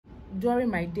during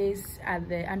my days at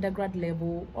the undergrad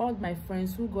level, all my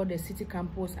friends who got the city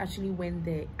campus actually went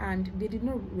there, and they did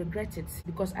not regret it,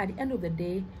 because at the end of the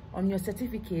day, on your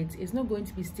certificate, it's not going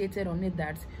to be stated on it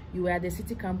that you were at the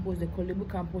city campus, the Kolebu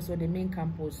campus, or the main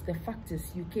campus. The fact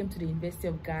is you came to the University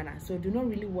of Ghana, so do not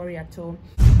really worry at all.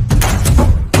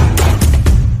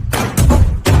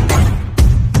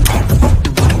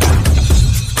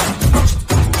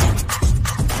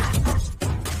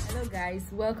 Guys,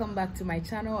 welcome back to my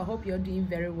channel. I hope you're doing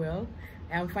very well.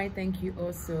 I'm fine, thank you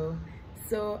also.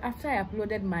 So after I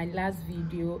uploaded my last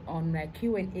video on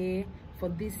Q&A for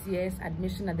this year's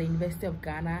admission at the University of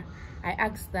Ghana, I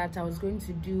asked that I was going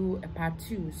to do a part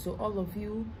 2. So all of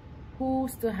you who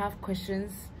still have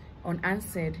questions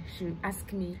unanswered should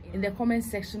ask me in the comment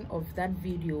section of that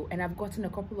video, and I've gotten a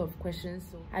couple of questions,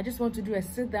 so I just want to do a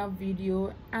sit-down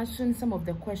video answering some of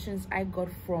the questions I got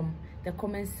from the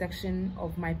comment section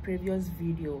of my previous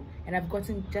video, and I've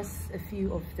gotten just a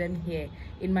few of them here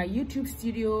in my YouTube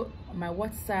studio, my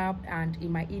WhatsApp, and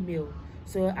in my email.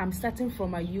 So I'm starting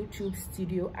from my YouTube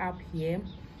studio app here,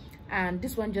 and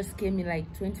this one just came in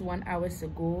like 21 hours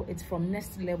ago. It's from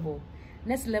Next Level.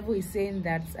 Next Level is saying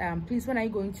that please, when are you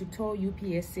going to tour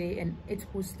UPSA and its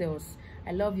hostels?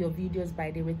 I love your videos, by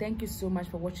the way. Thank you so much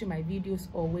for watching my videos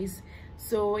always.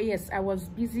 So yes, I was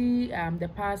busy the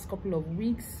past couple of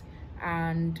weeks,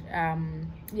 and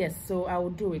yes, so I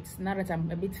will do it now that I'm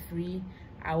a bit free.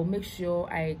 I will make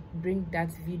sure I bring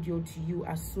that video to you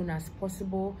as soon as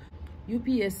possible.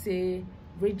 UPSA,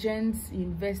 Regents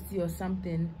University or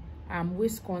something,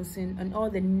 Wisconsin, and all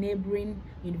the neighboring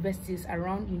universities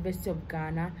around University of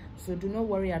Ghana. So do not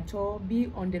worry at all.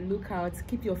 Be on the lookout.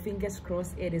 Keep your fingers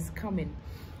crossed. It is coming.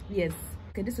 Yes.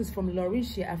 Okay, this is from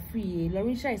Laurentia Afriye.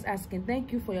 Laurentia is asking,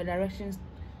 thank you for your directions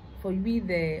for we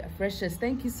the freshers.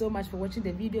 Thank you so much for watching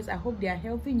the videos. I hope they are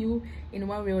helping you in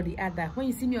one way or the other. When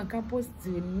you see me on campus,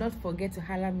 do not forget to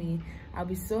holler me. I'll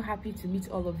be so happy to meet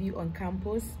all of you on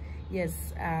campus.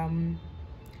 Yes.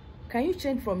 Can you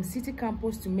change from city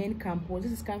campus to main campus?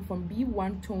 This is coming from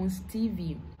B1 Tones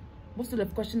TV. Most of the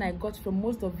question I got from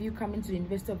most of you coming to the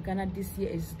University of Ghana this year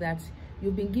is that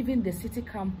you've been given the city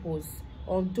campus,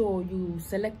 although you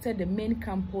selected the main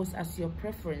campus as your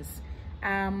preference.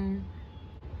 I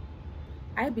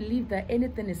believe that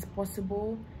anything is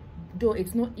possible, though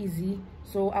it's not easy.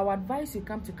 So I would advise you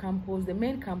come to campus, the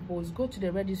main campus, go to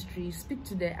the registry, speak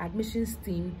to the admissions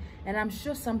team, and I'm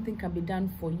sure something can be done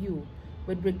for you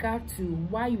with regard to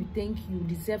why you think you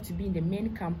deserve to be in the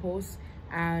main campus,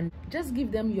 and just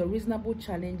give them your reasonable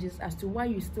challenges as to why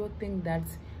you still think that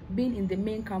being in the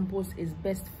main campus is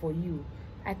best for you.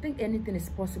 I think anything is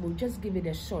possible. Just give it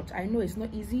a shot. I know it's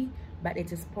not easy, but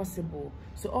it is possible.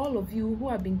 So all of you who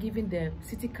have been given the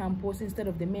city campus instead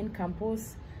of the main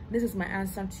campus, this is my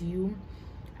answer to you.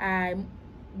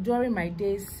 During my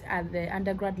days at the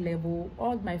undergrad level,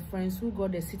 all my friends who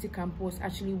got the city campus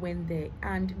actually went there,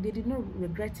 and they did not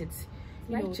regret it.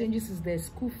 Life changes is the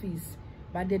school fees,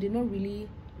 but they did not really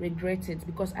regret it,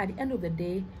 because at the end of the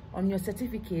day, on your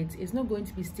certificate, it's not going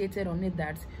to be stated on it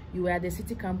that you were at the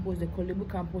city campus, the Kolebu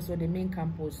campus, or the main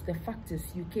campus. The fact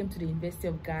is you came to the University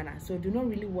of Ghana, so do not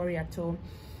really worry at all.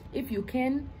 If you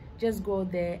can, just go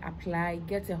there, apply,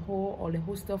 get a hall or a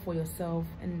hostel for yourself,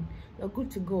 and you're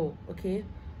good to go. Okay,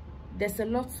 there's a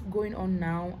lot going on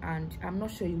now, and I'm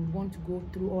not sure you would want to go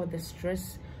through all the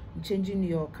stress changing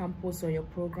your campus or your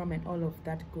program and all of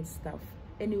that good stuff.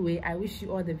 Anyway, I wish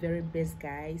you all the very best,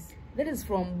 guys. That is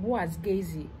from Boaz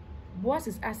Gazy. Boaz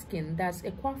is asking, does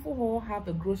Ekwafo Hall have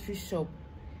a grocery shop,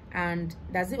 and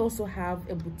does it also have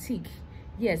a boutique?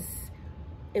 Yes,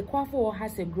 Ekwafo Hall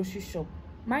has a grocery shop.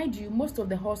 Mind you, most of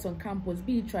the halls on campus,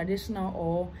 be it traditional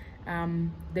or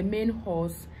the main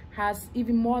halls, has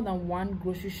even more than one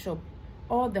grocery shop.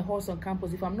 All the halls on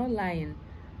campus, if I'm not lying,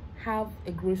 have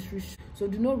a grocery shop. So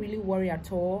do not really worry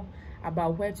at all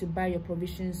about where to buy your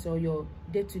provisions or your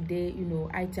day-to-day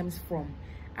items from.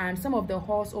 And some of the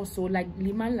halls also, like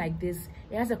Liman, like this,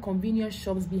 it has a convenience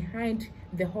shops behind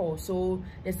the hall. So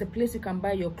there's a place you can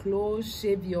buy your clothes,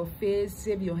 shave your face,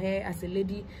 shave your hair as a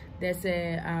lady. There's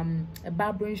a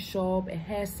barbering shop, a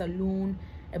hair salon,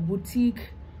 a boutique.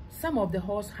 Some of the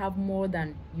halls have more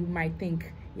than you might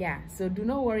think. Yeah, so do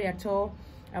not worry at all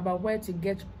about where to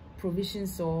get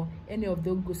provisions or any of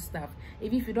those good stuff.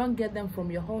 If you don't get them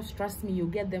from your house, trust me, you'll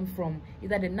get them from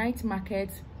either the night market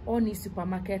or any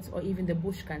supermarket or even the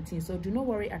bush canteen. So do not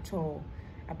worry at all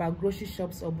about grocery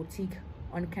shops or boutique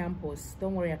on campus.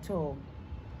 Don't worry at all.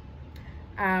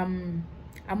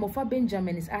 Amofa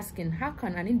Benjamin is asking, how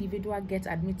can an individual get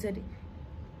admitted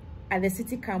at the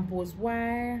city campus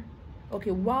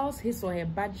whilst his or her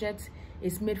budget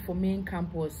is made for main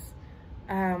campus?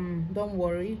 don't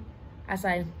worry, as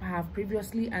I have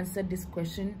previously answered this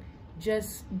question,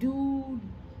 just do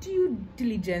due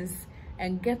diligence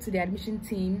and get to the admission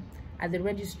team at the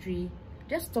registry.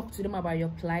 Just talk to them about your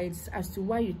plights as to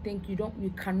why you think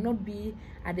you cannot be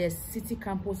at the city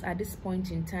campus at this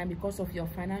point in time because of your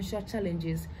financial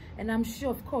challenges. And I'm sure,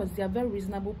 of course, they are very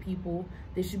reasonable people.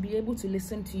 They should be able to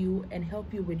listen to you and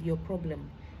help you with your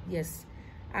problem. Yes.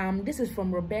 This is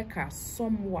from Rebecca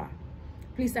Somwa.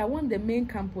 Please, I want the main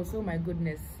campus. Oh my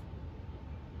goodness,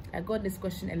 I got this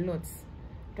question a lot.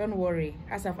 Don't worry,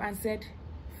 as I've answered,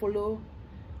 follow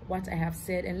what I have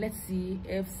said and let's see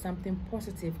if something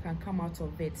positive can come out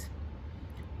of it.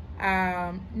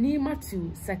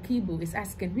 Nimatu Sakibu is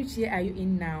asking, which year are you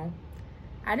in now?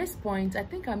 At this point, I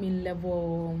think I'm in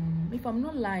level, if I'm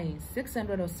not lying,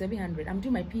 600 or 700. I'm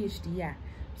doing my PhD, yeah.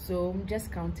 So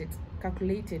just count it,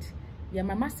 calculate it. Yeah,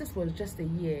 my master's was just a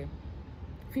year,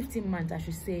 15 months I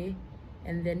should say.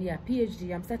 And then yeah,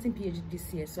 PhD, I'm starting PhD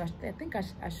this year. So I think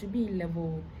I should be in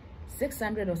level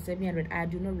 600 or 700. I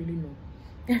do not really know.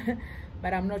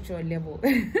 But I'm not sure level.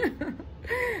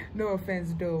 No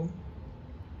offense though.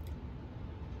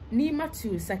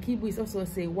 Nimatu Sakibu is also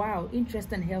saying, wow,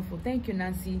 interesting and helpful. Thank you,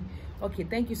 Nancy. Okay,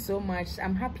 thank you so much.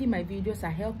 I'm happy my videos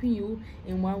are helping you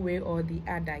in one way or the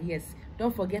other. Yes,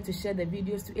 don't forget to share the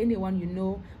videos to anyone you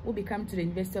know who will come to the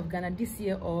University of Ghana this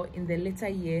year or in the later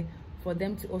year for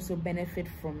them to also benefit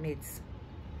from it.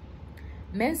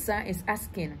 Mensa is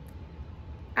asking,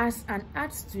 as an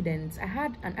art student, I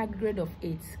had an art grade of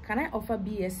 8. Can I offer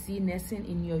BSc nursing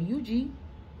in your UG?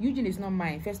 UG is not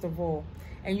mine, first of all.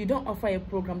 And you don't offer a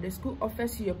program. The school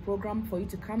offers you a program for you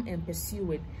to come and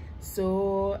pursue it.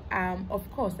 So, of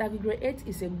course, that grade 8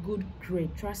 is a good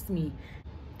grade. Trust me.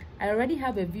 I already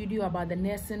have a video about the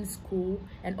nursing school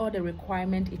and all the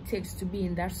requirements it takes to be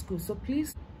in that school. So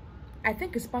please, I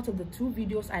think it's part of the 2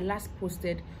 videos I last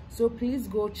posted. So please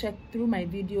go check through my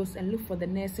videos and look for the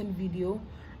nursing video.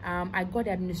 I got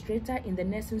the administrator in the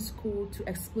nursing school to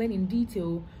explain in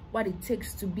detail what it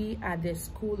takes to be at the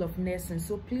School of Nursing.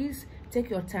 So please take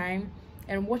your time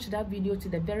and watch that video to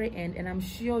the very end, and I'm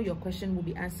sure your question will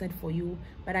be answered for you.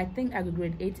 But I think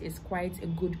grade 8 is quite a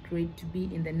good grade to be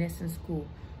in the nursing school.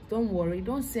 Don't worry,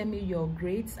 don't send me your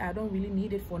grades. I don't really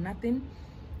need it for nothing.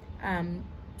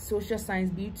 Social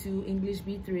science B2, English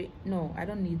B3, no, I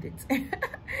don't need it.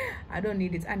 I don't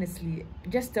need it, honestly.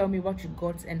 Just tell me what you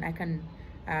got and I can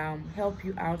help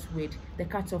you out with the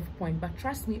cutoff point. But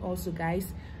trust me also,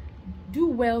 guys, do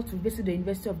well to visit the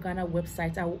University of Ghana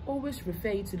website. I will always refer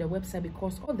you to the website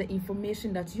because all the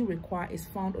information that you require is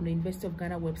found on the University of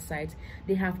Ghana website.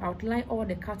 They have outlined all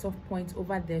the cutoff points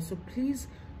over there. So please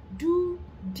do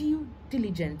due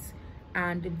diligence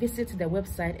and visit the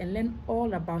website and learn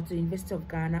all about the University of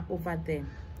Ghana over there.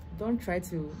 Don't try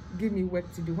to give me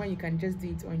work to do when you can just do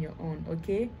it on your own,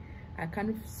 okay? I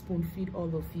can't spoon feed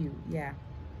all of you. Yeah.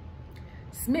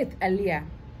 Smith Alia,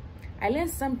 I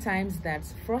learned sometimes that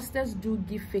fraudsters do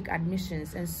give fake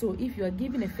admissions, and so if you are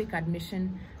giving a fake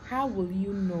admission, how will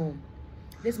you know?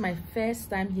 This is my first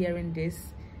time hearing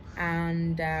this,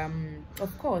 and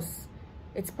of course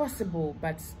it's possible,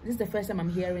 but this is the first time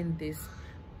I'm hearing this.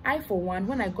 I, for one,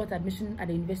 when I got admission at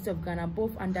the University of Ghana,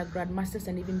 both undergrad, master's,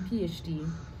 and even PhD,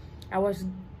 I was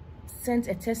sent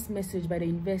a text message by the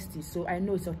university, so I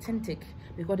know it's authentic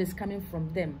because it's coming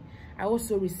from them. I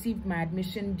also received my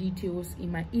admission details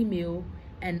in my email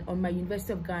and on my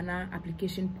University of Ghana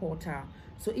application portal.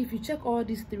 So if you check all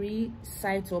these 3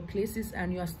 sites or places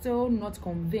and you are still not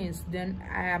convinced, then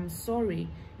I am sorry,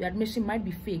 your admission might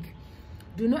be fake.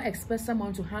 Do not expect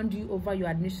someone to hand you over your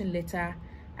admission letter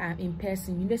in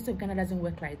person. University of Ghana doesn't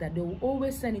work like that. They will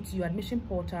always send it to your admission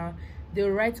portal. They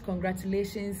will write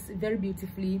congratulations very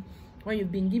beautifully when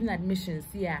you've been given admissions.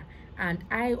 Yeah, and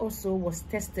I also was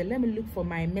tested. Let me look for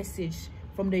my message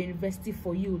from the university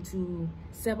for you to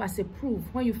serve as a proof.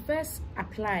 When you first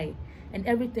apply and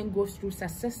everything goes through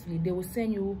successfully, they will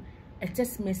send you a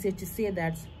text message to say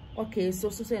that, okay,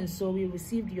 so and so we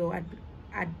received your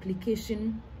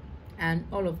application and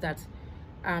all of that.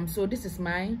 So this is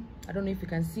mine. I don't know if you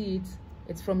can see it.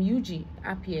 It's from UG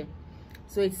up here.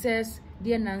 So it says,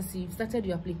 dear Nancy, you've started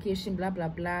your application, blah blah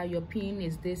blah, your PIN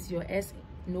is this, your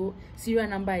serial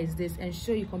number is this, and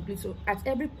show you complete. So at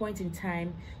every point in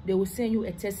time they will send you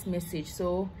a text message.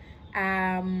 So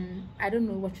I don't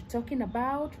know what you're talking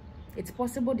about. It's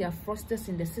possible there are fraudsters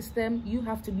in the system. You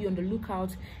have to be on the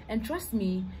lookout, and trust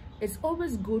me, it's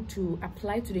always good to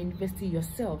apply to the university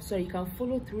yourself so you can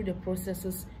follow through the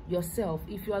processes yourself.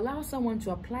 If you allow someone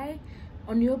to apply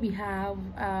on your behalf,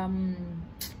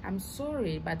 I'm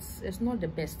sorry, but it's not the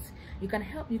best. You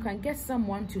can get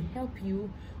someone to help you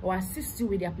or assist you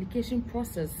with the application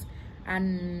process,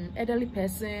 an elderly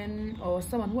person or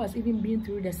someone who has even been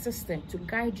through the system to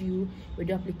guide you with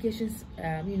the applications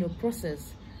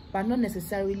process, but not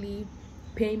necessarily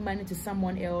paying money to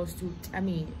someone else to.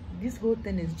 This whole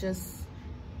thing is just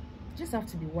have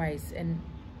to be wise and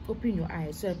open your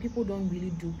eyes so that people don't really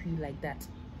dupe you like that.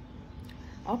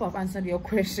 I hope I've answered your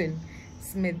question,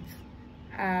 Smith.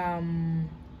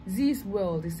 Z's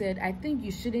World, they said, I think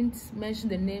you shouldn't mention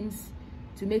the names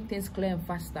to make things clear and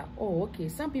faster. Oh, okay.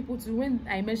 Some people too, when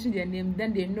I mention their name,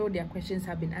 then they know their questions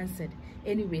have been answered.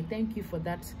 Anyway, thank you for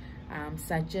that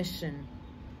suggestion.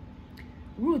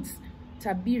 Ruth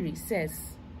Tabiri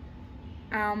says,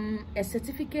 I'm a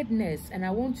certificate nurse and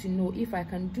I want to know if I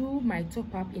can do my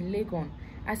top-up in LEGON,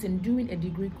 as in doing a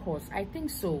degree course. I think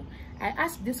so. I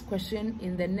asked this question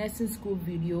in the nursing school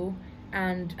video,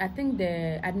 and I think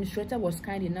the administrator was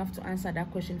kind enough to answer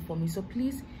that question for me. So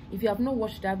please, if you have not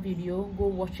watched that video, go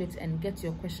watch it and get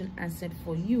your question answered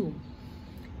for you.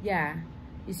 Yeah,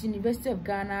 is University of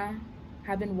Ghana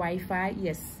having Wi-Fi?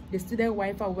 Yes, the student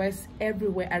Wi-Fi works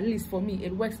everywhere. At least for me,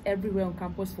 it works everywhere on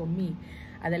campus for me.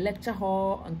 At the lecture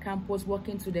hall, on campus,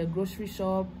 walking to the grocery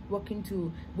shop, walking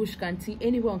to bush canteen,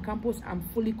 anywhere on campus, I'm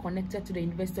fully connected to the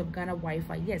University of Ghana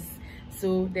Wi-Fi. Yes,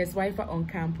 so there's Wi-Fi on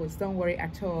campus. Don't worry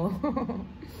at all.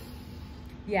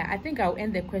 Yeah, I think I'll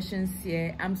end the questions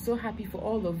here. I'm so happy for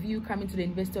all of you coming to the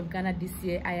University of Ghana this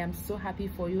year. I am so happy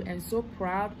for you and so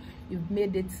proud you've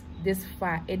made it this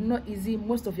far. It's not easy.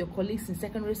 Most of your colleagues in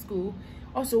secondary school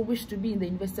also wish to be in the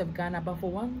University of Ghana, but for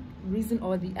one reason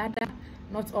or the other,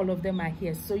 not all of them are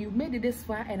here. So you made it this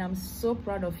far and I'm so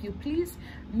proud of you. Please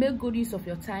make good use of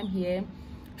your time here.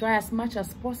 Try as much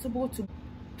as possible to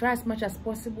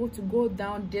go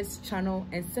down this channel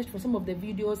and search for some of the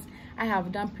videos I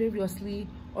have done previously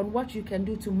on what you can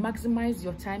do to maximize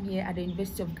your time here at the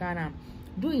University of Ghana.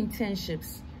 Do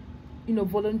internships,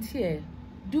 volunteer,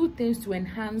 do things to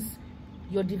enhance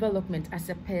your development as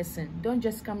a person. Don't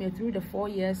just come here through the 4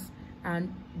 years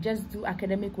and just do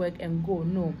academic work and go.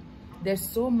 No, there's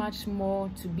so much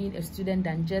more to being a student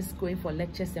than just going for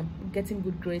lectures and getting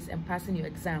good grades and passing your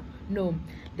exam. No,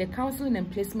 the Counseling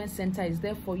and Placement Center is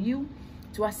there for you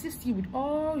to assist you with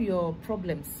all your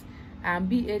problems,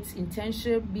 be it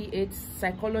internship, be it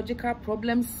psychological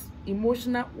problems,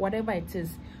 emotional, whatever it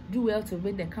is. Do well to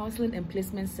visit the Counseling and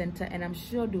Placement Center, and I'm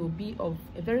sure they will be of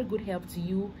a very good help to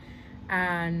you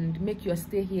and make your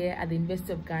stay here at the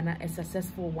University of Ghana a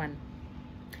successful one.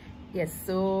 Yes,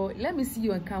 so let me see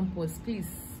you on campus, please.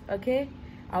 Okay,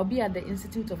 I'll be at the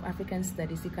Institute of African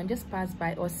Studies. You can just pass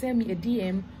by or send me a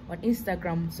DM on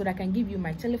Instagram so that I can give you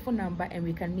my telephone number and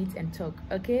we can meet and talk.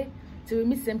 Okay, till we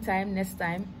meet same time next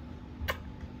time.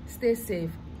 Stay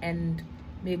safe and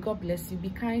may God bless you. Be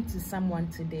kind to someone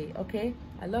today. Okay,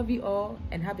 I love you all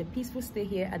and have a peaceful stay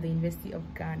here at the University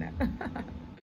of Ghana.